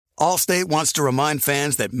Allstate wants to remind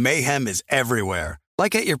fans that mayhem is everywhere,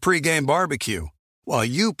 like at your pregame barbecue. While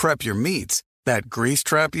you prep your meats, that grease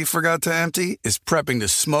trap you forgot to empty is prepping to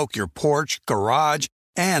smoke your porch, garage,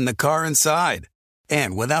 and the car inside.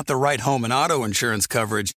 And without the right home and auto insurance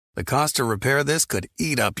coverage, the cost to repair this could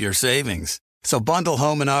eat up your savings. So bundle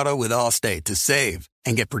home and auto with Allstate to save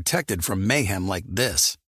and get protected from mayhem like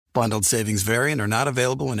this. Bundled savings vary and are not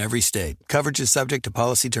available in every state. Coverage is subject to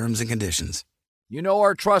policy terms and conditions. You know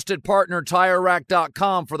our trusted partner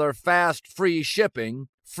TireRack.com for their fast, free shipping,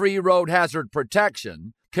 free road hazard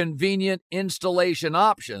protection, convenient installation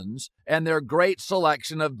options, and their great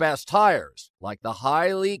selection of best tires, like the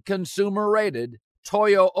highly consumer-rated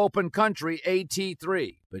Toyo Open Country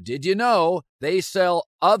AT3. But did you know they sell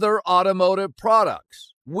other automotive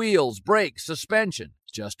products? Wheels, brakes, suspension,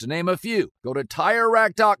 just to name a few. Go to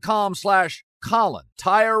TireRack.com/Colin.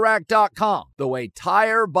 TireRack.com, the way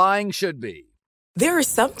tire buying should be. There are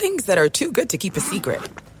some things that are too good to keep a secret.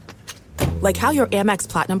 Like how your Amex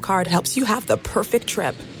Platinum card helps you have the perfect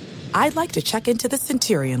trip. I'd like to check into the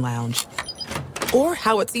Centurion Lounge. Or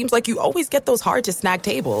how it seems like you always get those hard-to-snag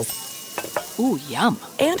tables. Ooh, yum.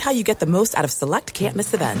 And how you get the most out of select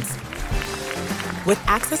can't-miss events. With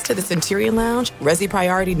access to the Centurion Lounge, Resi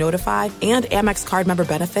Priority Notified, and Amex card member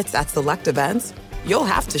benefits at select events, you'll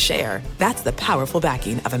have to share. That's the powerful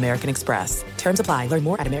backing of American Express. Terms apply. Learn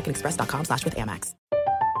more at americanexpress.com/withAmex.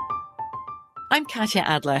 I'm Katya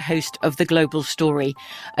Adler, host of The Global Story.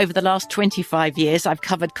 Over the last 25 years, I've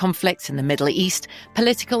covered conflicts in the Middle East,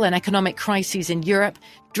 political and economic crises in Europe,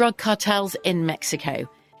 drug cartels in Mexico.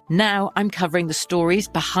 Now I'm covering the stories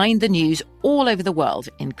behind the news all over the world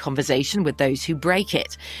in conversation with those who break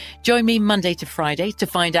it. Join me Monday to Friday to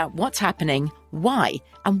find out what's happening, why,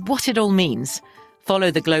 and what it all means.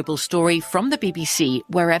 Follow The Global Story from the BBC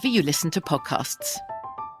wherever you listen to podcasts.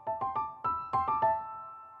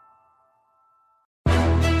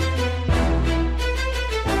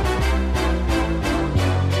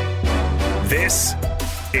 This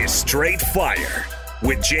is Straight Fire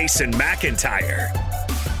with Jason McIntyre.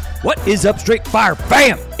 What is up, Straight Fire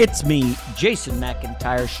fam? It's me, Jason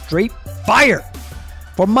McIntyre, Straight Fire.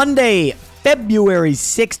 For Monday, February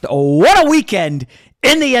 6th, what a weekend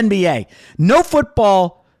in the NBA. No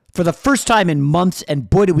football for the first time in months, and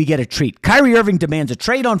boy, did we get a treat. Kyrie Irving demands a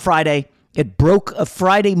trade on Friday. It broke a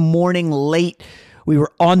Friday morning late. We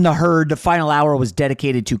were on the herd. The final hour was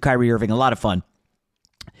dedicated to Kyrie Irving. A lot of fun.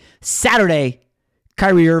 Saturday,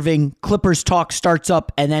 Kyrie Irving, Clippers talk starts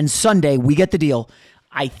up, and then Sunday, we get the deal.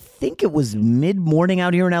 I think it was mid-morning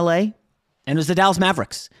out here in LA, and it was the Dallas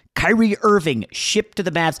Mavericks. Kyrie Irving shipped to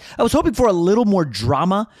the Mavs. I was hoping for a little more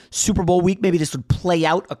drama. Super Bowl week, maybe this would play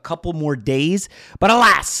out a couple more days. But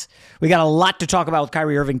alas, we got a lot to talk about with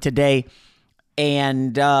Kyrie Irving today.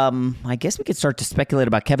 And I guess we could start to speculate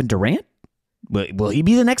about Kevin Durant. Will he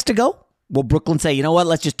be the next to go? Will Brooklyn say, you know what,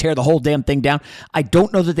 let's just tear the whole damn thing down? I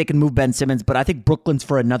don't know that they can move Ben Simmons, but I think Brooklyn's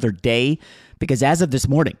for another day. Because as of this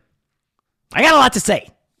morning, I got a lot to say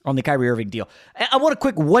on the Kyrie Irving deal. I want a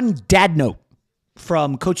quick one dad note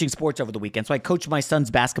from coaching sports over the weekend. So I coached my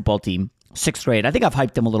son's basketball team, 6th grade. I think I've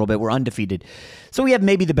hyped them a little bit. We're undefeated. So we have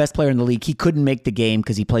maybe the best player in the league. He couldn't make the game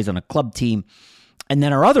because he plays on a club team. And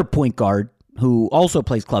then our other point guard, who also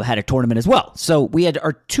plays club, had a tournament as well. So we had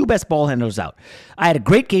our two best ball handlers out. I had a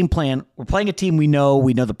great game plan. We're playing a team we know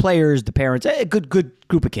the players, the parents, a good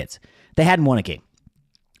group of kids. They hadn't won a game.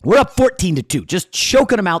 We're up 14-2, just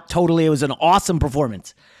choking them out totally. It was an awesome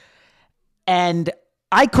performance. And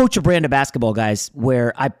I coach a brand of basketball, guys,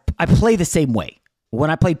 where I play the same way. When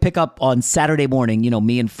I played pickup on Saturday morning,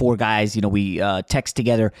 me and 4 guys, we text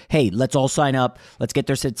together, hey, let's all sign up. Let's get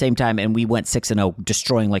there at the same time. And we went 6-0,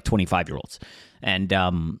 destroying like 25-year-olds. And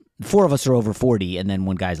 4 of us are over 40, and then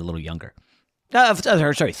 1 guy's a little younger.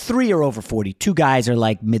 3 are over 40. 2 guys are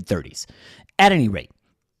like mid-30s. At any rate,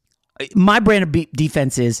 my brand of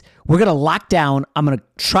defense is we're going to lock down. I'm going to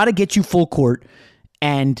try to get you full court,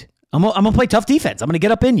 and I'm going to play tough defense. I'm going to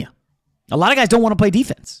get up in you. A lot of guys don't want to play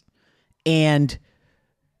defense. And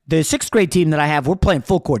the 6th grade team that I have, we're playing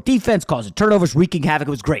full court defense, causing turnovers, wreaking havoc.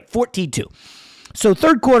 It was great. 14-2. So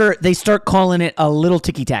third quarter, they start calling it a little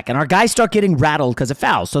ticky-tack, and our guys start getting rattled because of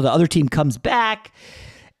fouls. So the other team comes back,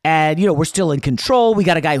 and, we're still in control. We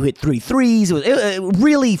got a guy who hit 3 threes. It was a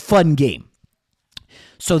really fun game.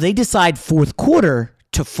 So they decide fourth quarter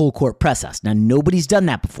to full court press us. Now, nobody's done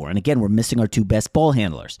that before. And again, we're missing our 2 best ball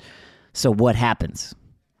handlers. So what happens?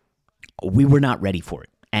 We were not ready for it.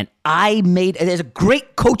 And there's a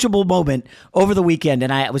great coachable moment over the weekend.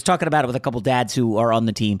 And I was talking about it with a couple dads who are on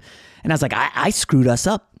the team. And I was like, I screwed us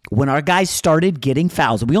up. when our guys started getting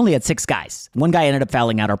fouls, we only had 6 guys. One guy ended up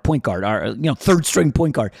fouling out, our point guard, our third string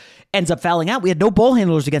point guard ends up fouling out. We had no ball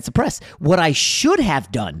handlers against the press. What I should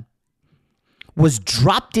have done was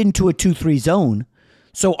dropped into a 2-3 zone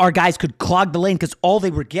so our guys could clog the lane, because all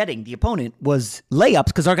they were getting, the opponent, was layups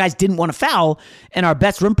because our guys didn't want to foul. And our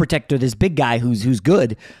best rim protector, this big guy who's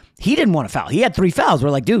good, he didn't want to foul. He had 3 fouls. We're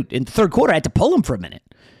like, dude, in the third quarter, I had to pull him for a minute.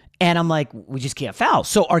 And I'm like, we just can't foul.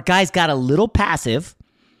 So our guys got a little passive,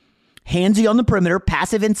 handsy on the perimeter,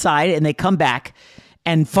 passive inside, and they come back.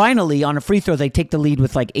 And finally, on a free throw, they take the lead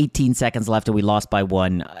with like 18 seconds left, and we lost by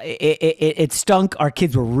 1. It stunk. Our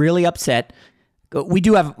kids were really upset. We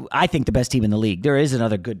do have, I think, the best team in the league. There is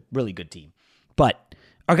another really good team. But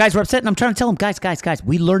our guys were upset, and I'm trying to tell them, guys,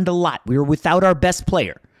 we learned a lot. We were without our best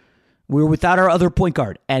player. We were without our other point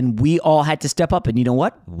guard, and we all had to step up. And you know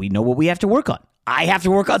what? We know what we have to work on. I have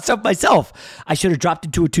to work on stuff myself. I should have dropped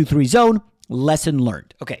into a 2-3 zone. Lesson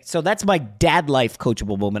learned. Okay, so that's my dad life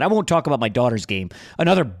coachable moment. I won't talk about my daughter's game.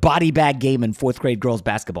 Another body bag game in 4th grade girls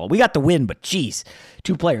basketball. We got the win, but geez,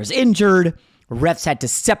 2 players injured. Refs had to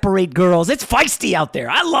separate girls. It's feisty out there.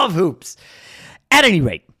 I love hoops. At any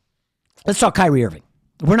rate, let's talk Kyrie Irving.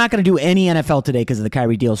 We're not going to do any NFL today because of the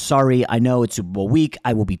Kyrie deal. Sorry, I know it's Super Bowl week.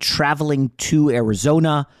 I will be traveling to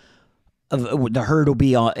Arizona. The herd will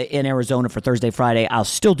be in Arizona for Thursday, Friday. I'll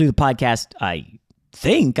still do the podcast. I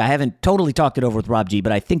think. I haven't totally talked it over with Rob G,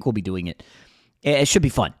 but I think we'll be doing it. It should be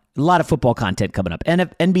fun. A lot of football content coming up.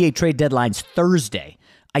 NBA trade deadline's Thursday.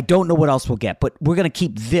 I don't know what else we'll get, but we're going to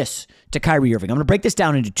keep this to Kyrie Irving. I'm going to break this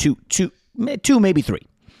down into two, maybe 3.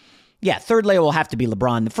 Yeah, third layer will have to be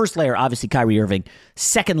LeBron. The first layer, obviously, Kyrie Irving.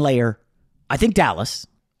 Second layer, I think Dallas.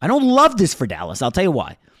 I don't love this for Dallas. I'll tell you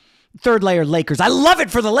why. Third layer, Lakers. I love it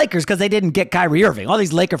for the Lakers because they didn't get Kyrie Irving. All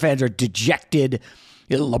these Laker fans are dejected.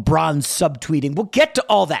 LeBron subtweeting. We'll get to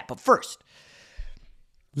all that. But first,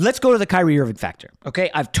 let's go to the Kyrie Irving factor. Okay,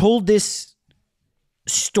 I've told this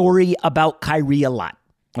story about Kyrie a lot.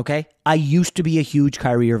 Okay, I used to be a huge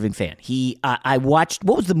Kyrie Irving fan. I watched,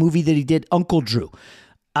 what was the movie that he did? Uncle Drew.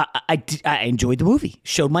 I enjoyed the movie.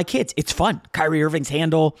 Showed my kids. It's fun. Kyrie Irving's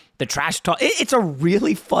handle, the trash talk. It's a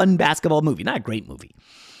really fun basketball movie. Not a great movie.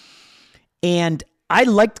 And I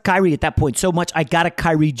liked Kyrie at that point so much, I got a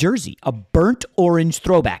Kyrie jersey, a burnt orange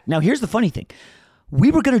throwback. Now, here's the funny thing. We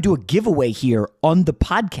were going to do a giveaway here on the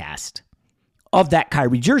podcast of that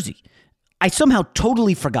Kyrie jersey. I somehow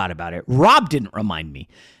totally forgot about it. Rob didn't remind me.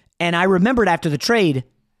 And I remembered after the trade,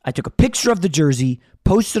 I took a picture of the jersey,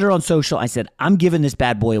 posted it on social. I said, I'm giving this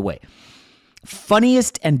bad boy away.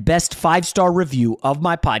 Funniest and best 5-star review of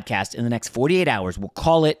my podcast in the next 48 hours. We'll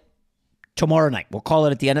call it tomorrow night. We'll call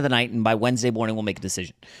it at the end of the night, and by Wednesday morning, we'll make a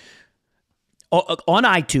decision. On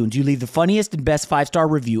iTunes, you leave the funniest and best 5-star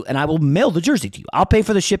review, and I will mail the jersey to you. I'll pay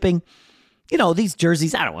for the shipping. You know, these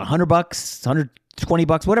jerseys, I don't know, $100,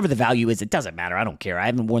 $120, whatever the value is, it doesn't matter. I don't care. I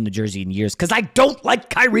haven't worn the jersey in years because I don't like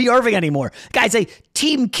Kyrie Irving anymore. Guy's a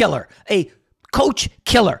team killer, a coach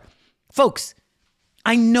killer. Folks,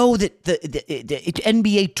 I know that the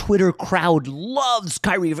NBA Twitter crowd loves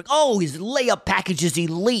Kyrie Irving. Oh, his layup package is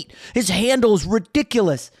elite. His handle is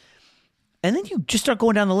ridiculous. And then you just start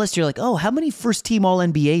going down the list. You're like, oh, how many first-team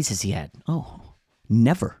All-NBAs has he had? Oh,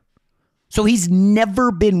 never. So he's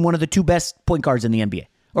never been one of the 2 best point guards in the NBA,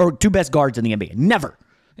 or 2 best guards in the NBA. Never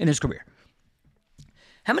in his career.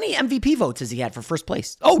 How many MVP votes has he had for first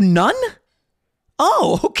place? Oh, none?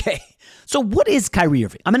 Oh, okay. So what is Kyrie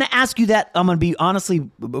Irving? I'm going to ask you that. I'm going to be honestly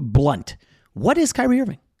blunt. What is Kyrie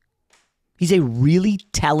Irving? He's a really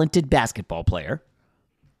talented basketball player,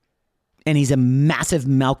 and he's a massive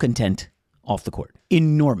malcontent off the court.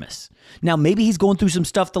 Enormous. Now, maybe he's going through some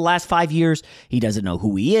stuff the last 5 years. He doesn't know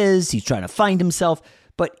who he is. He's trying to find himself,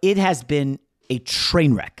 but it has been a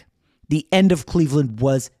train wreck. The end of Cleveland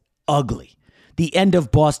was ugly. The end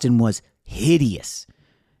of Boston was hideous.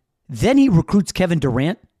 Then he recruits Kevin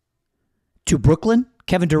Durant to Brooklyn.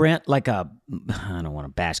 Kevin Durant, I don't want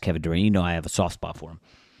to bash Kevin Durant. You know I have a soft spot for him.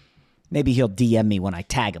 Maybe he'll DM me when I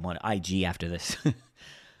tag him on IG after this.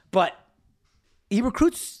 But he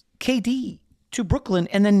recruits KD to Brooklyn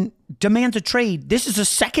and then demands a trade. This is the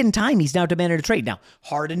second time he's now demanded a trade. Now,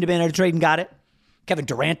 Harden demanded a trade and got it. Kevin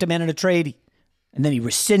Durant demanded a trade, and then he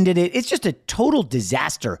rescinded it. It's just a total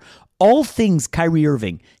disaster. All things Kyrie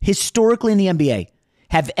Irving, historically in the NBA,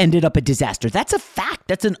 have ended up a disaster. That's a fact.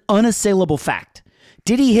 That's an unassailable fact.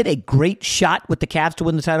 Did he hit a great shot with the Cavs to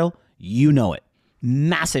win the title? You know it.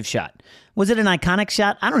 Massive shot. Was it an iconic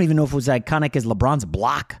shot? I don't even know if it was iconic as LeBron's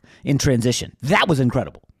block in transition. That was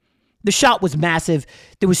incredible. The shot was massive.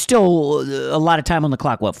 There was still a lot of time on the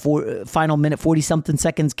clock. Final minute, 40-something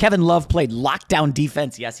seconds. Kevin Love played lockdown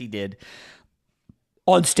defense. Yes, he did.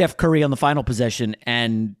 on Steph Curry on the final possession,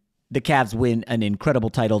 and the Cavs win an incredible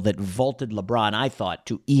title that vaulted LeBron, I thought,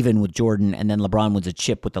 to even with Jordan, and then LeBron wins a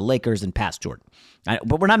chip with the Lakers and past Jordan.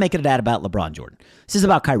 But we're not making it out about LeBron Jordan. This is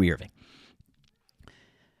about Kyrie Irving.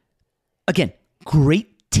 Again,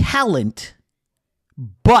 great talent,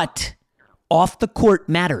 but off the court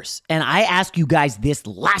matters. And I asked you guys this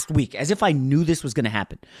last week, as if I knew this was going to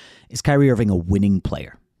happen. Is Kyrie Irving a winning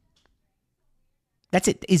player? That's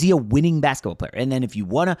it. Is he a winning basketball player? And then if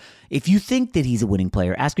you think that he's a winning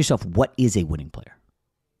player, ask yourself, what is a winning player?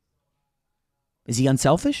 Is he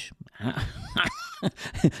unselfish?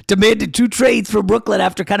 Demanded 2 trades from Brooklyn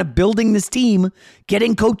after kind of building this team,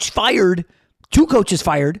 getting coach fired, 2 coaches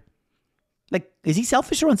fired. Like, is he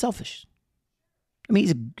selfish or unselfish? I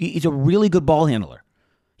mean, he's a really good ball handler.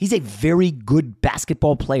 He's a very good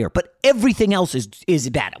basketball player, but everything else is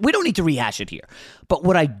bad. We don't need to rehash it here. But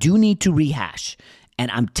what I do need to rehash, and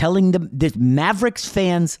I'm telling them, this Mavericks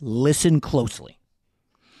fans, listen closely.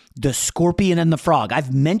 The Scorpion and the Frog.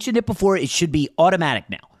 I've mentioned it before. It should be automatic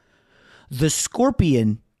now. The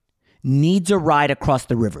Scorpion needs a ride across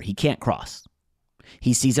the river. He can't cross.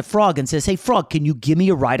 He sees a frog and says, "Hey, frog, can you give me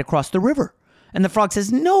a ride across the river?" And the frog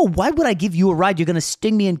says, "No, why would I give you a ride? You're going to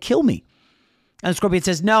sting me and kill me." And the Scorpion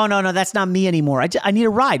says, No, that's not me anymore. I need a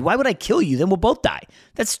ride. Why would I kill you? Then we'll both die.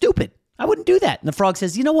 That's stupid. I wouldn't do that. And the frog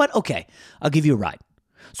says, "You know what? Okay, I'll give you a ride."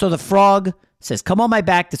 So the frog says, "Come on my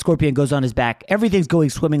back." The Scorpion goes on his back. Everything's going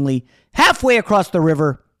swimmingly. Halfway across the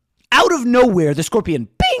river, out of nowhere, the Scorpion,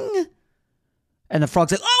 bing! And the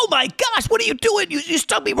frog's like, "Oh my gosh, what are you doing? You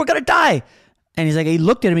stung me. We're going to die." And he's like, he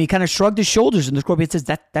looked at him, he kind of shrugged his shoulders, and the Scorpion says,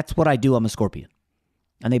 that's what I do. I'm a scorpion.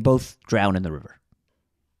 And they both drown in the river.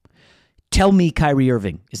 Tell me Kyrie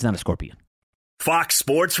Irving is not a scorpion. Fox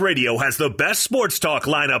Sports Radio has the best sports talk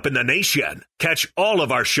lineup in the nation. Catch all of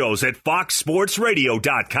our shows at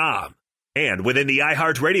foxsportsradio.com. And within the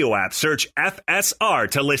iHeartRadio app, search FSR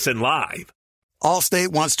to listen live.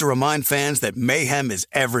 Allstate wants to remind fans that mayhem is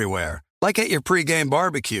everywhere, like at your pregame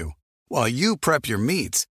barbecue. While you prep your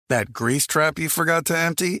meats, that grease trap you forgot to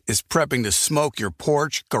empty is prepping to smoke your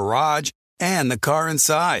porch, garage, and the car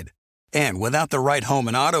inside. And without the right home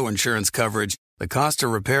and auto insurance coverage, the cost to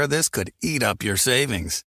repair this could eat up your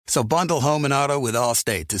savings. So bundle home and auto with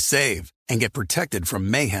Allstate to save and get protected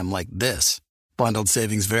from mayhem like this. Bundled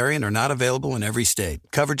savings vary and are not available in every state.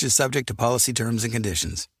 Coverage is subject to policy terms and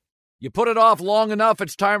conditions. You put it off long enough,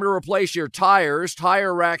 it's time to replace your tires.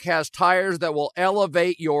 Tire Rack has tires that will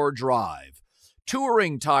elevate your drive.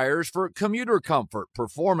 Touring tires for commuter comfort,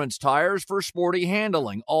 performance tires for sporty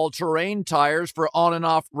handling, all-terrain tires for on- and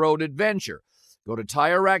off-road adventure. Go to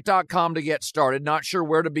TireRack.com to get started. Not sure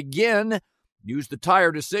where to begin? Use the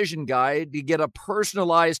Tire Decision Guide to get a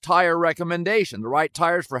personalized tire recommendation, the right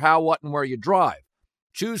tires for how, what, and where you drive.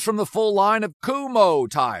 Choose from the full line of Kumho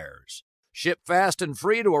tires. Ship fast and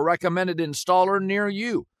free to a recommended installer near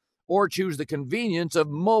you. Or choose the convenience of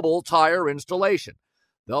mobile tire installation.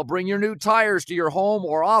 They'll bring your new tires to your home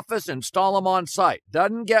or office, install them on site.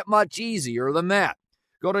 Doesn't get much easier than that.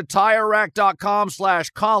 Go to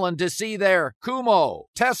TireRack.com/Colin to see their Kumho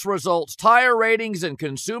test results, tire ratings, and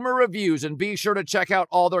consumer reviews, and be sure to check out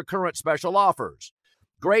all their current special offers.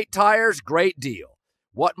 Great tires, great deal.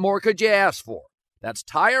 What more could you ask for? That's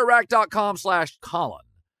TireRack.com/Colin.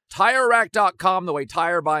 TireRack.com, the way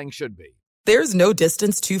tire buying should be. There's no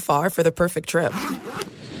distance too far for the perfect trip.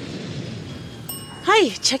 Hi,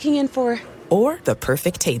 checking in for... Or the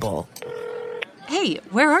perfect table. Hey,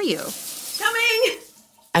 where are you? Coming!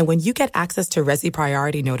 And when you get access to Resi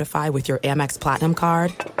Priority Notify with your Amex Platinum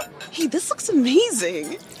card... Hey, this looks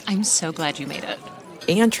amazing. I'm so glad you made it.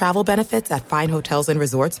 And travel benefits at fine hotels and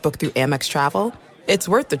resorts booked through Amex Travel, it's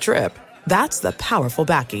worth the trip. That's the powerful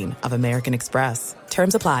backing of American Express.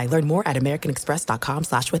 Terms apply. Learn more at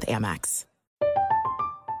americanexpress.com/withAmex.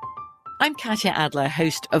 I'm Katya Adler,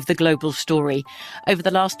 host of The Global Story. Over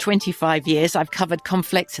the last 25 years, I've covered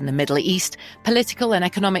conflicts in the Middle East, political and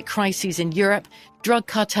economic crises in Europe, drug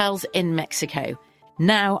cartels in Mexico.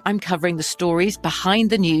 Now I'm covering the stories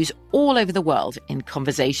behind the news all over the world in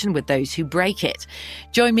conversation with those who break it.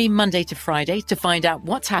 Join me Monday to Friday to find out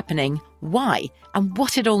what's happening, why, and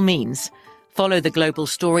what it all means. Follow The Global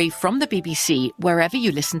Story from the BBC wherever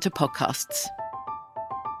you listen to podcasts.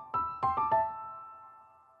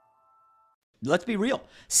 Let's be real.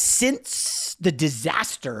 Since the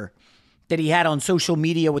disaster that he had on social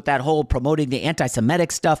media with that whole promoting the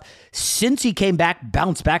anti-Semitic stuff, since he came back,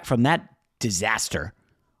 bounced back from that disaster,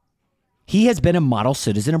 he has been a model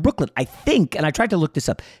citizen in Brooklyn. I think, and I tried to look this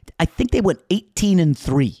up, I think they went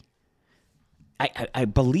 18-3 I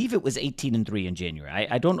believe it was 18-3 in January.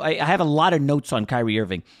 I have a lot of notes on Kyrie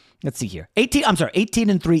Irving. Let's see here.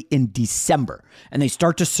 18-3 in December. And they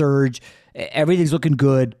start to surge. Everything's looking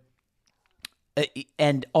good.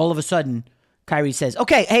 And all of a sudden, Kyrie says,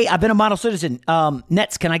 okay, hey, I've been a model citizen.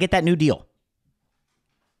 Nets, can I get that new deal?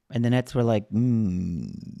 And the Nets were like,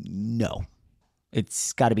 no.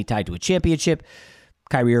 It's got to be tied to a championship.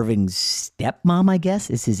 Kyrie Irving's stepmom, I guess,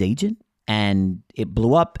 is his agent. And it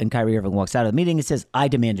blew up, and Kyrie Irving walks out of the meeting and says, I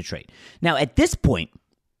demand a trade. Now, at this point,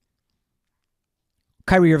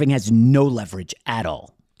 Kyrie Irving has no leverage at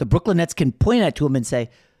all. The Brooklyn Nets can point at to him and say,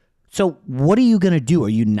 so what are you going to do? Are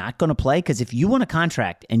you not going to play? Because if you want a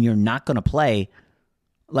contract and you're not going to play,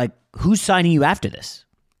 like, who's signing you after this?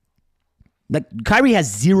 Like, Kyrie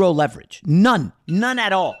has zero leverage. None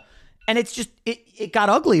at all. And it's just, it got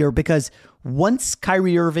uglier because once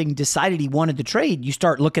Kyrie Irving decided he wanted to trade, you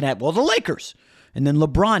start looking at, well, the Lakers. And then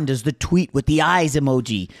LeBron does the tweet with the eyes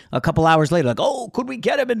emoji a couple hours later, like, oh, could we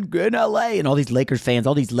get him in L.A.? And all these Lakers fans,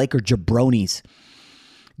 all these Laker jabronis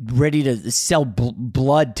ready to sell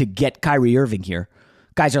blood to get Kyrie Irving here.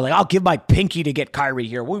 Guys are like, I'll give my pinky to get Kyrie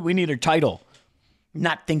here. We need a title.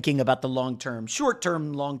 Not thinking about the long-term,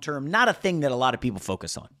 short-term, long-term, not a thing that a lot of people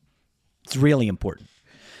focus on. It's really important.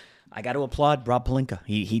 I got to applaud Rob Pelinka.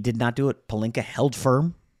 He did not do it. Pelinka held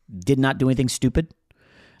firm, did not do anything stupid.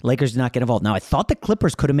 Lakers did not get involved. Now, I thought the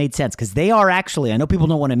Clippers could have made sense because they are actually, I know people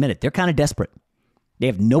don't want to admit it, they're kind of desperate. They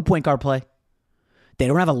have no point guard play. They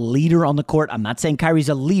don't have a leader on the court. I'm not saying Kyrie's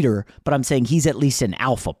a leader, but I'm saying he's at least an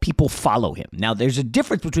alpha. People follow him. Now, there's a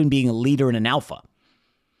difference between being a leader and an alpha.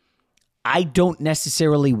 I don't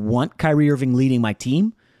necessarily want Kyrie Irving leading my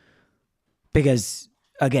team because,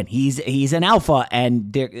 again, he's an alpha,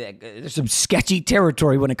 and there's some sketchy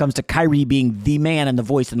territory when it comes to Kyrie being the man and the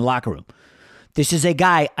voice in the locker room. This is a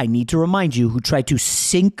guy, I need to remind you, who tried to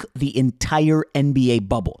sink the entire NBA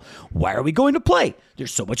bubble. Why are we going to play?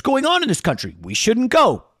 There's so much going on in this country. We shouldn't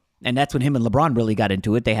go. And that's when him and LeBron really got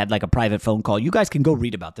into it. They had like a private phone call. You guys can go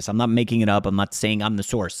read about this. I'm not making it up. I'm not saying I'm the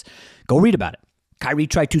source. Go read about it. Kyrie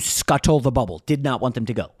tried to scuttle the bubble. Did not want them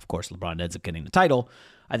to go. Of course, LeBron ends up getting the title.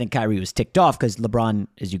 I think Kyrie was ticked off because LeBron,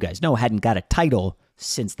 as you guys know, hadn't got a title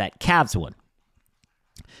since that Cavs one.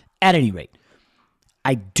 At any rate,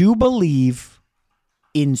 I do believe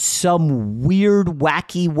in some weird,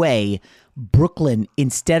 wacky way, Brooklyn,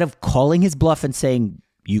 instead of calling his bluff and saying,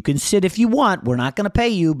 you can sit if you want, we're not going to pay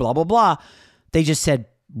you, blah, blah, blah, they just said,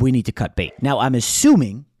 we need to cut bait. Now, I'm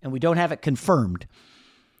assuming, and we don't have it confirmed,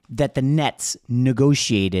 that the Nets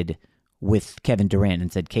negotiated with Kevin Durant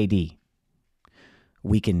and said, KD,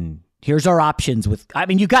 here's our options with,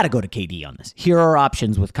 you got to go to KD on this. Here are our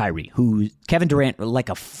options with Kyrie, who Kevin Durant, like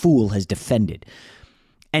a fool, has defended.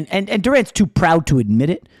 And Durant's too proud to admit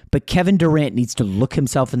it, but Kevin Durant needs to look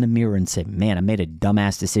himself in the mirror and say, man, I made a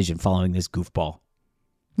dumbass decision following this goofball.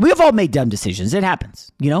 We have all made dumb decisions. It happens,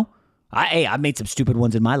 you know? I've made some stupid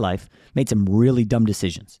ones in my life, made some really dumb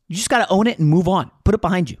decisions. You just got to own it and move on. Put it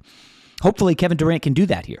behind you. Hopefully Kevin Durant can do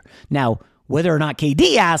that here. Now, whether or not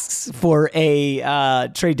KD asks for a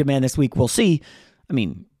trade demand this week, we'll see.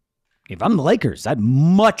 If I'm the Lakers, I'd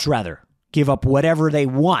much rather give up whatever they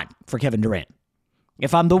want for Kevin Durant.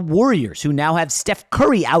 If I'm the Warriors, who now have Steph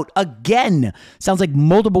Curry out again, sounds like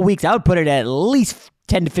multiple weeks, I would put it at least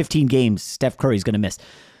 10 to 15 games Steph Curry's going to miss.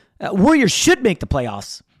 Warriors should make the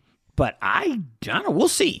playoffs, but I don't know. We'll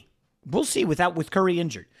see. We'll see with Curry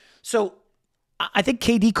injured. So I think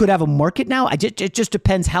KD could have a market now. It just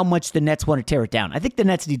depends how much the Nets want to tear it down. I think the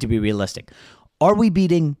Nets need to be realistic. Are we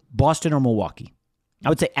beating Boston or Milwaukee? I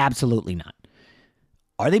would say absolutely not.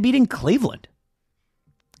 Are they beating Cleveland?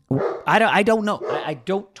 I don't know. I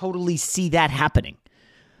don't totally see that happening.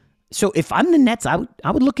 So if I'm the Nets, I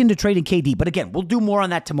would look into trading KD. But again, we'll do more on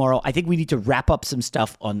that tomorrow. I think we need to wrap up some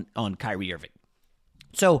stuff on Kyrie Irving.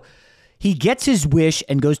 So he gets his wish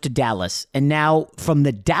and goes to Dallas. And now from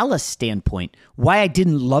the Dallas standpoint, why I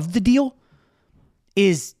didn't love the deal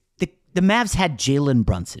is the Mavs had Jalen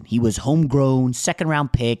Brunson. He was homegrown,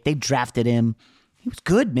 second-round pick. They drafted him. He was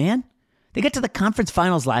good, man. They got to the conference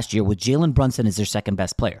finals last year with Jalen Brunson as their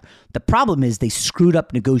second-best player. The problem is they screwed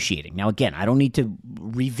up negotiating. Now, again, I don't need to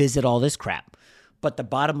revisit all this crap, but the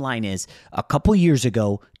bottom line is a couple years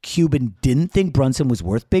ago, Cuban didn't think Brunson was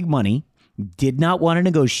worth big money, did not want to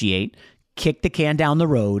negotiate, kicked the can down the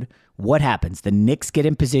road. What happens? The Knicks get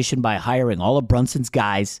in position by hiring all of Brunson's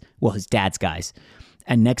guys, well, his dad's guys.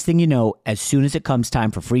 And next thing you know, as soon as it comes time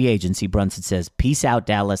for free agency, Brunson says, peace out,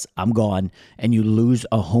 Dallas, I'm gone. And you lose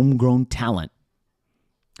a homegrown talent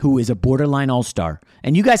who is a borderline all-star.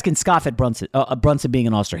 And you guys can scoff at Brunson being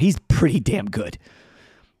an all-star. He's pretty damn good.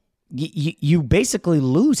 You basically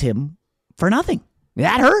lose him for nothing.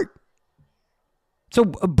 That hurt. So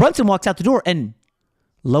Brunson walks out the door, and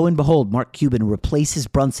lo and behold, Mark Cuban replaces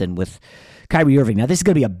Brunson with Kyrie Irving. Now, this is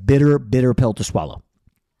going to be a bitter, bitter pill to swallow.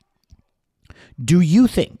 Do you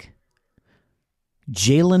think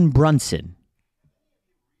Jalen Brunson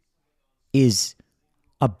is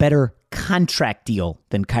a better contract deal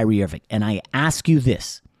than Kyrie Irving? And I ask you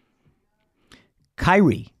this.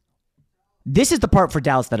 Kyrie, this is the part for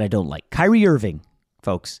Dallas that I don't like. Kyrie Irving,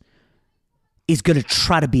 folks, is going to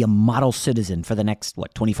try to be a model citizen for the next,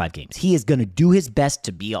 25 games. He is going to do his best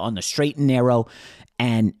to be on the straight and narrow,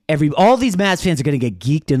 and all these Mavs fans are going to get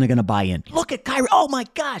geeked, and they're going to buy in. Look at Kyrie. Oh, my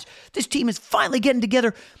gosh. This team is finally getting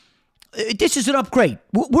together. This is an upgrade.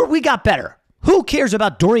 We got better. Who cares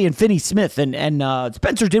about Dorian Finney-Smith and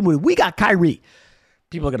Spencer Dinwiddie? We got Kyrie.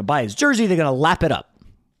 People are going to buy his jersey. They're going to lap it up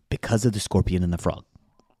because of the Scorpion and the Frog.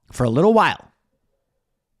 For a little while,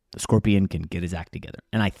 the Scorpion can get his act together.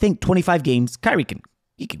 And I think 25 games, Kyrie can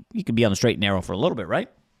be on the straight and narrow for a little bit, right?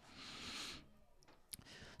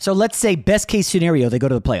 So let's say best case scenario, they go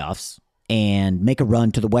to the playoffs and make a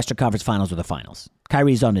run to the Western Conference Finals or the Finals.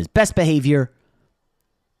 Kyrie's on his best behavior,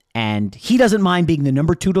 and he doesn't mind being the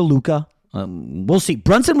number 2 to Luka. We'll see.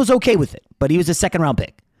 Brunson was okay with it, but he was a second-round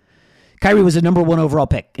pick. Kyrie was a number 1 overall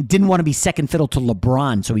pick. Didn't want to be second fiddle to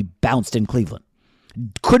LeBron, so he bounced in Cleveland.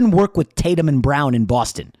 Couldn't work with Tatum and Brown in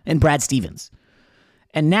Boston and Brad Stevens.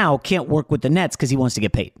 And now can't work with the Nets because he wants to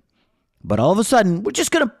get paid. But all of a sudden, we're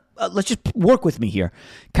just going to, let's just work with me here.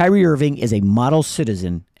 Kyrie Irving is a model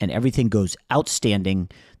citizen and everything goes outstanding.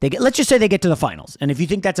 Let's just say they get to the finals. And if you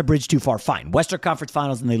think that's a bridge too far, fine. Western Conference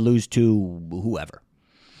Finals and they lose to whoever.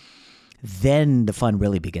 Then the fun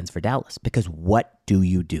really begins for Dallas. Because what do?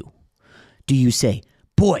 Do you say,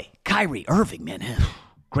 boy, Kyrie Irving, man,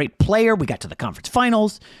 great player. We got to the conference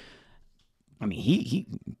finals. I mean, he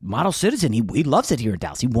model citizen. He loves it here in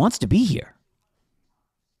Dallas. He wants to be here.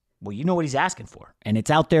 Well, you know what he's asking for. And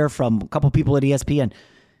it's out there from a couple people at ESPN.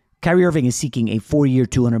 Kyrie Irving is seeking a 4-year,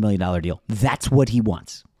 $200 million deal. That's what he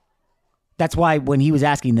wants. That's why when he was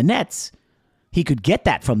asking the Nets, he could get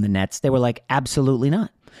that from the Nets. They were like, absolutely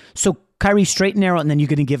not. So Kyrie straight and narrow, and then you're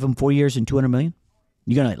going to give him 4 years and $200 million?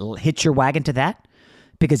 You're going to hitch your wagon to that?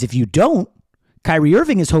 Because if you don't, Kyrie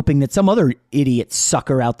Irving is hoping that some other idiot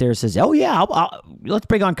sucker out there says, oh, yeah, let's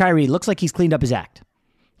bring on Kyrie. Looks like he's cleaned up his act.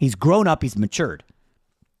 He's grown up. He's matured.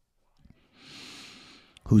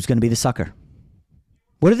 Who's going to be the sucker?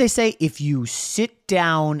 What do they say? If you sit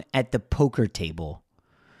down at the poker table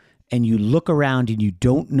and you look around and you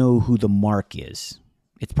don't know who the mark is,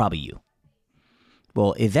 it's probably you.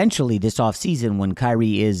 Well, eventually this offseason when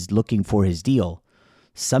Kyrie is looking for his deal,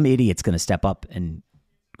 some idiot's going to step up and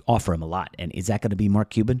offer him a lot. And is that going to be Mark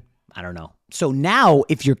Cuban? I don't know. So now,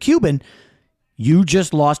 if you're Cuban, you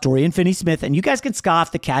just lost Dorian Finney-Smith, and you guys can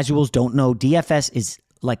scoff. The casuals don't know. DFS is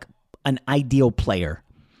like an ideal player.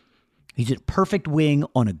 He's a perfect wing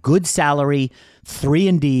on a good salary,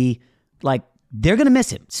 3-and-D. Like, they're going to miss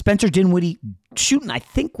him. Spencer Dinwiddie shooting, I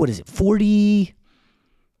think, 40?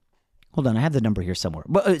 Hold on, I have the number here somewhere.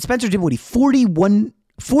 But Spencer Dinwiddie,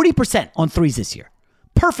 40% on threes this year.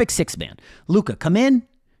 Perfect six-man. Luka, come in,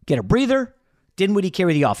 get a breather. Dinwiddie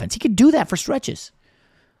carry the offense. He could do that for stretches.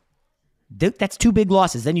 That's 2 big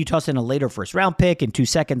losses. Then you toss in a later first-round pick in 2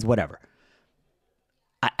 seconds, whatever.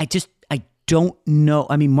 I don't know.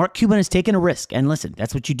 I mean, Mark Cuban has taken a risk. And listen,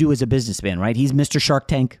 that's what you do as a businessman, right? He's Mr. Shark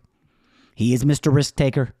Tank. He is Mr. Risk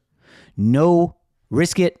Taker. No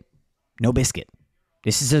risk it, no biscuit.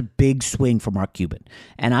 This is a big swing for Mark Cuban.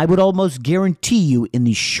 And I would almost guarantee you in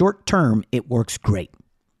the short term, it works great.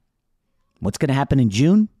 What's going to happen in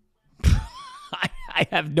June? I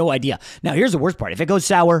have no idea. Now, here's the worst part. If it goes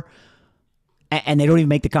sour and they don't even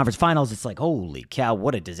make the conference finals, it's like, holy cow,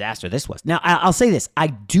 what a disaster this was. Now, I'll say this. I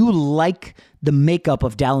do like the makeup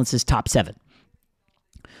of Dallas's top 7.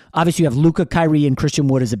 Obviously, you have Luka, Kyrie, and Christian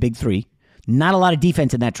Wood as a big 3. Not a lot of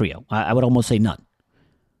defense in that trio. I would almost say none.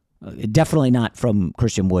 Definitely not from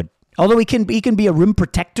Christian Wood. Although he can be a rim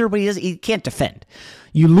protector, but he can't defend.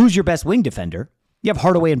 You lose your best wing defender. You have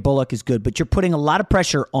Hardaway and Bullock is good, but you're putting a lot of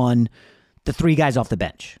pressure on the 3 guys off the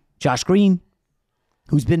bench. Josh Green,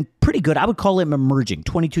 who's been pretty good. I would call him emerging.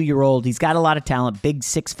 22-year-old. He's got a lot of talent. Big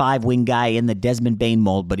 6'5" wing guy in the Desmond Bane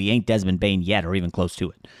mold, but he ain't Desmond Bane yet or even close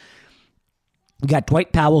to it. You got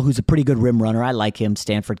Dwight Powell, who's a pretty good rim runner. I like him.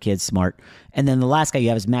 Stanford kid, smart. And then the last guy you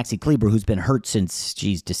have is Maxi Kleber, who's been hurt since,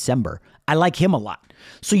 December. I like him a lot.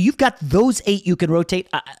 So you've got those 8 you can rotate.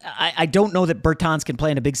 I don't know that Bertans can play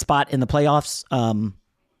in a big spot in the playoffs.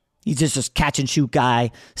 He's just a catch-and-shoot guy,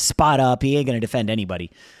 spot up. He ain't going to defend anybody.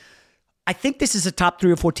 I think this is a top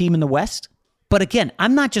 3 or 4 team in the West. But again,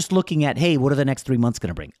 I'm not just looking at, hey, what are the next 3 months going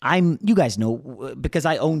to bring? You guys know, because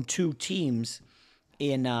I own two teams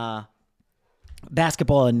in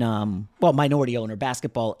basketball and, minority owner,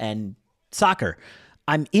 basketball and soccer.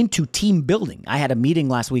 I'm into team building. I had a meeting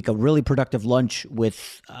last week, a really productive lunch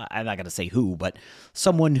with, I'm not going to say who, but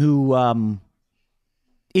someone who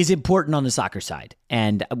is important on the soccer side.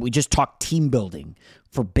 And we just talked team building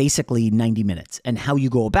for basically 90 minutes and how you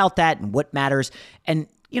go about that and what matters. And,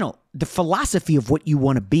 the philosophy of what you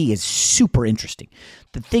want to be is super interesting.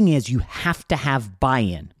 The thing is, you have to have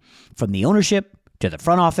buy-in from the ownership to the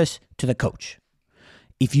front office to the coach.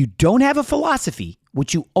 If you don't have a philosophy,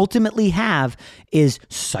 what you ultimately have is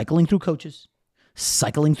cycling through coaches,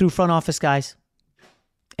 cycling through front office guys,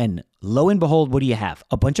 and lo and behold, what do you have?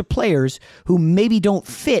 A bunch of players who maybe don't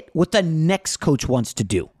fit what the next coach wants to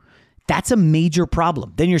do. That's a major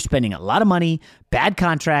problem. Then you're spending a lot of money, bad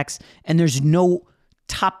contracts, and there's no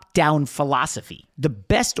top-down philosophy. The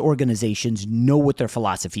best organizations know what their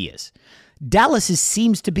philosophy is. Dallas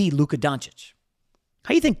seems to be Luka Doncic. How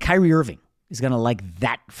do you think Kyrie Irving is going to like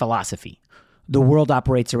that philosophy? The world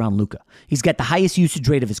operates around Luka. He's got the highest usage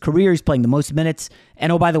rate of his career. He's playing the most minutes.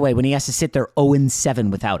 And oh, by the way, when he has to sit there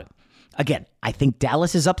 0-7 without him. Again, I think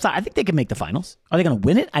Dallas is upside. I think they can make the finals. Are they going to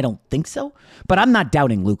win it? I don't think so. But I'm not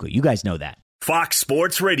doubting Luka. You guys know that. Fox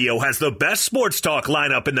Sports Radio has the best sports talk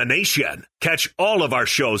lineup in the nation. Catch all of our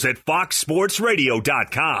shows at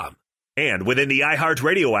foxsportsradio.com. And within the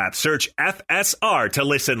iHeartRadio app, search FSR to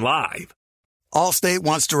listen live. Allstate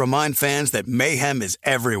wants to remind fans that mayhem is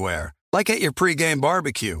everywhere, like at your pregame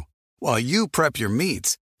barbecue. While you prep your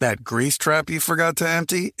meats, that grease trap you forgot to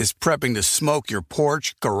empty is prepping to smoke your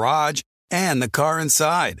porch, garage, and the car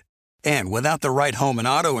inside. And without the right home and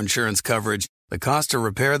auto insurance coverage, the cost to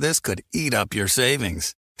repair this could eat up your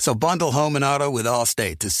savings. So bundle home and auto with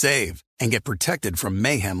Allstate to save and get protected from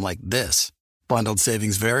mayhem like this. Bundled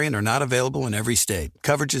savings vary and are not available in every state.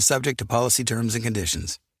 Coverage is subject to policy terms and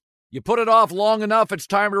conditions. You put it off long enough, it's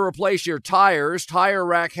time to replace your tires. Tire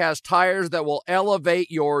Rack has tires that will elevate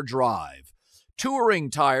your drive. Touring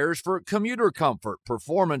tires for commuter comfort,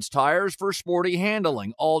 performance tires for sporty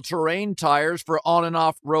handling, all-terrain tires for on- and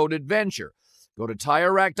off-road adventure. Go to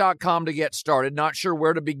TireRack.com to get started. Not sure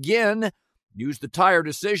where to begin? Use the Tire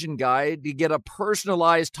Decision Guide to get a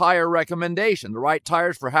personalized tire recommendation, the right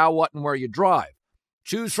tires for how, what, and where you drive.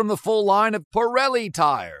 Choose from the full line of Pirelli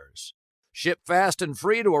tires. Ship fast and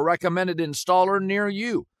free to a recommended installer near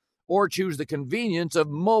you. Or choose the convenience of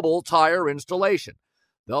mobile tire installation.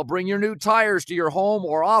 They'll bring your new tires to your home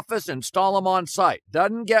or office and install them on site.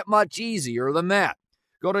 Doesn't get much easier than that.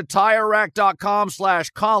 Go to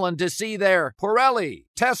TireRack.com/Colin to see their Pirelli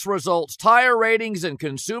test results, tire ratings, and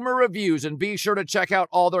consumer reviews, and be sure to check out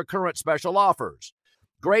all their current special offers.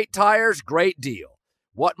 Great tires, great deal.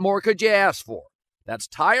 What more could you ask for? That's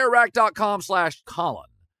TireRack.com/Colin.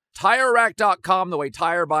 TireRack.com, the way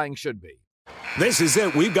tire buying should be. This is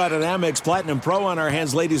it. We've got an Amex Platinum Pro on our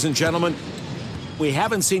hands, ladies and gentlemen. We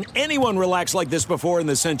haven't seen anyone relax like this before in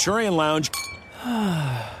the Centurion Lounge.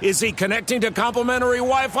 Is he connecting to complimentary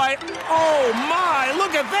Wi-Fi? Oh, my!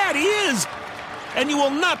 Look at that! He is! And you will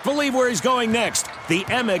not believe where he's going next. The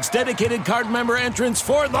Amex dedicated card member entrance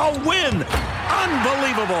for the win!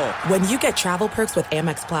 Unbelievable! When you get travel perks with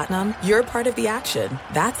Amex Platinum, you're part of the action.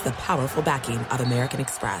 That's the powerful backing of American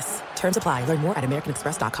Express. Terms apply. Learn more at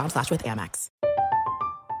americanexpress.com/withAmex.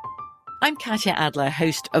 I'm Katya Adler,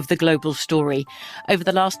 host of The Global Story. Over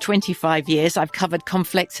the last 25 years, I've covered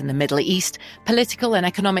conflicts in the Middle East, political and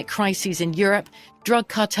economic crises in Europe, drug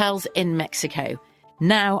cartels in Mexico.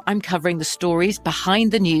 Now I'm covering the stories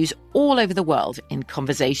behind the news all over the world in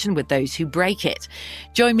conversation with those who break it.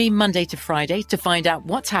 Join me Monday to Friday to find out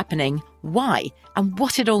what's happening, why, and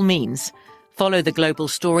what it all means. Follow The Global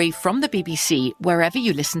Story from the BBC wherever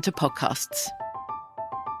you listen to podcasts.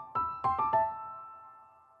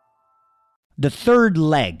 The third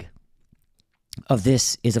leg of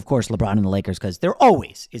this is, of course, LeBron and the Lakers, because there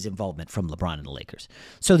always is involvement from LeBron and the Lakers.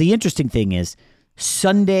 So the interesting thing is,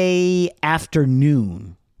 Sunday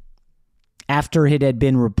afternoon, after it had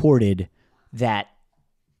been reported that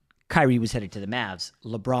Kyrie was headed to the Mavs,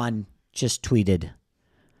 LeBron just tweeted,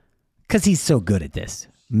 because he's so good at this,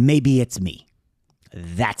 maybe it's me.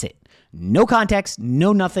 That's it. No context,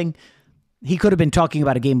 no nothing. He could have been talking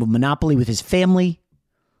about a game of Monopoly with his family.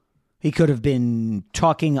 He could have been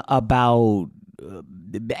talking about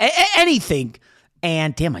anything.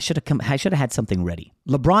 And damn, I should have had something ready.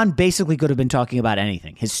 LeBron basically could have been talking about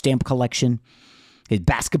anything. His stamp collection, his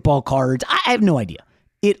basketball cards. I have no idea.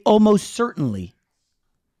 It almost certainly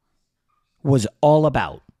was all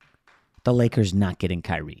about the Lakers not getting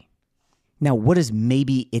Kyrie. Now, what does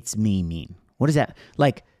maybe it's me mean? What is that?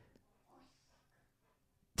 Like,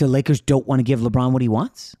 the Lakers don't want to give LeBron what he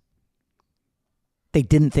wants? They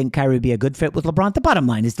didn't think Kyrie would be a good fit with LeBron. The bottom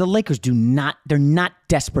line is the Lakers they're not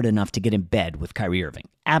desperate enough to get in bed with Kyrie Irving.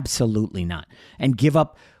 Absolutely not. And give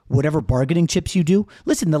up whatever bargaining chips you do.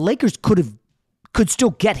 Listen, the Lakers could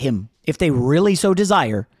still get him if they really so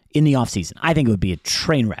desire in the offseason. I think it would be a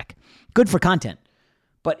train wreck. Good for content.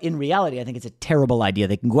 But in reality, I think it's a terrible idea.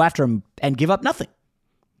 They can go after him and give up nothing.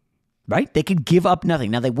 Right? They could give up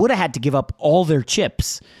nothing. Now, they would have had to give up all their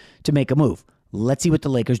chips to make a move. Let's see what the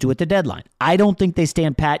Lakers do at the deadline. I don't think they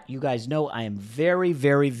stand pat. You guys know I am very,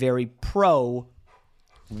 very, very pro.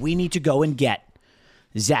 We need to go and get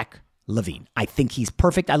Zach LaVine. I think he's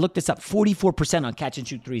perfect. I looked this up. 44% on catch and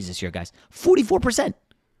shoot threes this year, guys. 44%.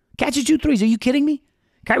 Catch and shoot threes. Are you kidding me?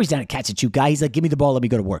 Kyrie's not a catch and shoot guy. He's like, give me the ball. Let me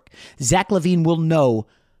go to work. Zach LaVine will know,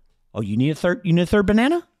 oh, you need a third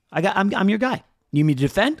banana? I'm your guy. You need me to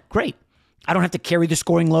defend? Great. I don't have to carry the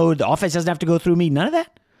scoring load. The offense doesn't have to go through me. None of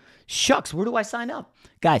that. Shucks, where do I sign up?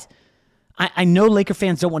 Guys, I know Laker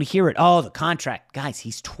fans don't want to hear it. Oh, the contract. Guys,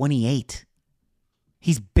 he's 28.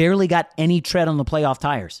 He's barely got any tread on the playoff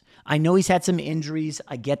tires. I know he's had some injuries.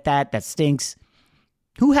 I get that. That stinks.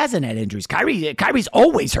 Who hasn't had injuries? Kyrie's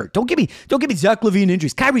always hurt. Don't give me Zach LaVine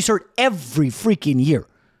injuries. Kyrie's hurt every freaking year.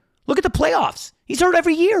 Look at the playoffs. He's hurt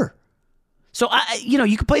every year. So,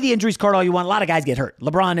 you can play the injuries card all you want. A lot of guys get hurt.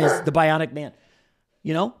 LeBron is the bionic man,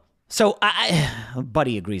 So,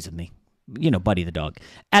 Buddy agrees with me. Buddy the dog.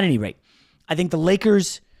 At any rate, I think the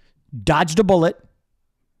Lakers dodged a bullet.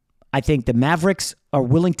 I think the Mavericks are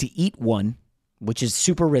willing to eat one, which is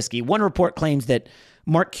super risky. One report claims that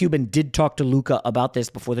Mark Cuban did talk to Luka about this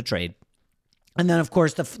before the trade. And then, of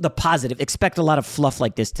course, the positive. Expect a lot of fluff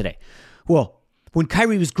like this today. Well, when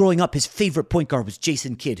Kyrie was growing up, his favorite point guard was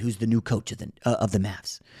Jason Kidd, who's the new coach of the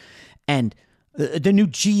Mavs. And the new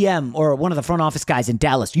GM or one of the front office guys in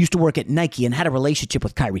Dallas used to work at Nike and had a relationship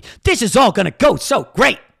with Kyrie. This is all going to go so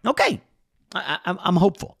great. Okay. I'm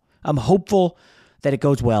hopeful. I'm hopeful that it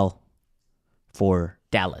goes well for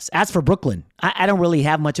Dallas. As for Brooklyn, I don't really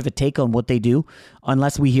have much of a take on what they do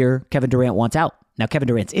unless we hear Kevin Durant wants out. Now, Kevin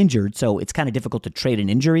Durant's injured, so it's kind of difficult to trade an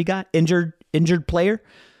injured player.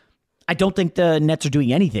 I don't think the Nets are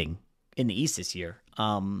doing anything in the East this year.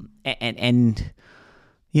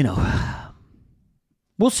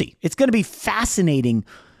 We'll see. It's going to be fascinating,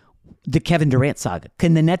 the Kevin Durant saga.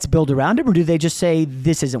 Can the Nets build around him, or do they just say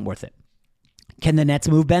this isn't worth it? Can the Nets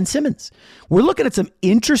move Ben Simmons? We're looking at some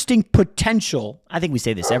interesting potential, I think we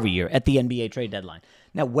say this every year, at the NBA trade deadline.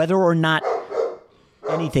 Now, whether or not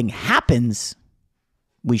anything happens,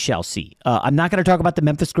 we shall see. I'm not going to talk about the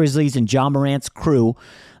Memphis Grizzlies and John Morant's crew.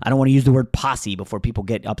 I don't want to use the word posse before people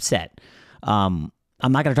get upset. I'm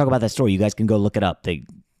not going to talk about that story. You guys can go look it up.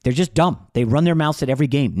 They're just dumb. They run their mouths at every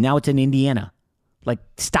game. Now it's in Indiana. Like,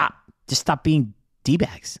 stop. Just stop being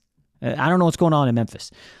D-bags. I don't know what's going on in Memphis.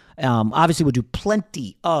 Obviously, we'll do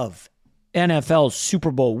plenty of NFL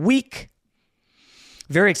Super Bowl week.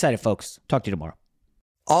 Very excited, folks. Talk to you tomorrow.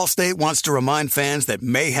 Allstate wants to remind fans that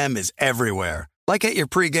mayhem is everywhere, like at your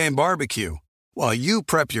pregame barbecue. While you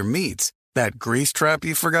prep your meats, that grease trap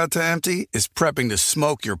you forgot to empty is prepping to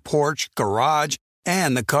smoke your porch, garage,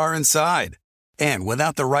 and the car inside. And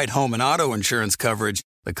without the right home and auto insurance coverage,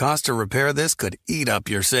 the cost to repair this could eat up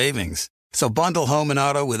your savings. So bundle home and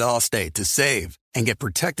auto with Allstate to save and get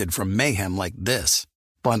protected from mayhem like this.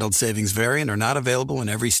 Bundled savings vary and are not available in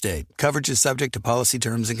every state. Coverage is subject to policy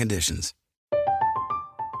terms and conditions.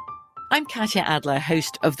 I'm Katya Adler,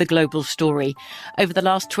 host of The Global Story. Over the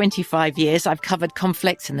last 25 years, I've covered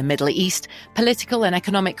conflicts in the Middle East, political and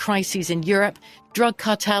economic crises in Europe, drug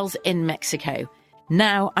cartels in Mexico.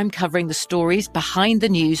 Now I'm covering the stories behind the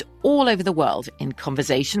news all over the world in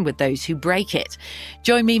conversation with those who break it.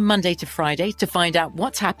 Join me Monday to Friday to find out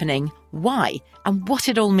what's happening, why, and what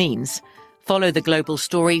it all means. Follow The Global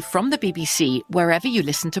Story from the BBC wherever you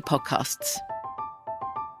listen to podcasts.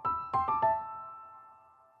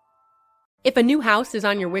 If a new house is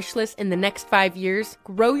on your wish list in the next 5 years,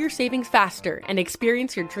 grow your savings faster and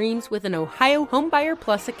experience your dreams with an Ohio Homebuyer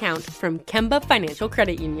Plus account from Kemba Financial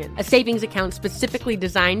Credit Union. A savings account specifically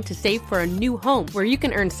designed to save for a new home, where you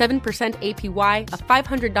can earn 7% APY,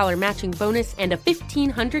 a $500 matching bonus, and a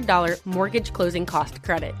 $1,500 mortgage closing cost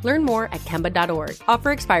credit. Learn more at Kemba.org.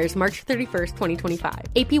 Offer expires March 31st, 2025.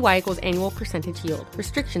 APY equals annual percentage yield.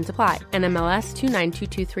 Restrictions apply. NMLS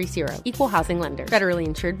 292230. Equal housing lender. Federally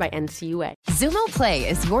insured by NCUA. today. Xumo Play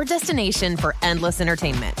is your destination for endless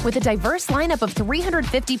entertainment. With a diverse lineup of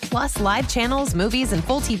 350 plus live channels, movies, and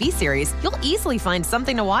full TV series, you'll easily find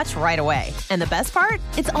something to watch right away. And the best part?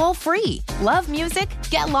 It's all free. Love music?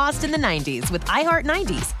 Get lost in the 90s with iHeart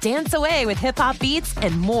 90s, dance away with hip-hop beats,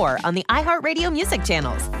 and more on the iHeartRadio music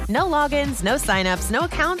channels. No logins, no signups, no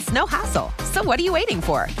accounts, no hassle. So what are you waiting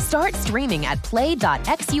for? Start streaming at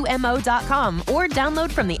play.xumo.com or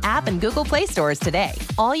download from the app and Google Play stores today.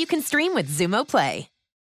 All you can stream with Xumo Play.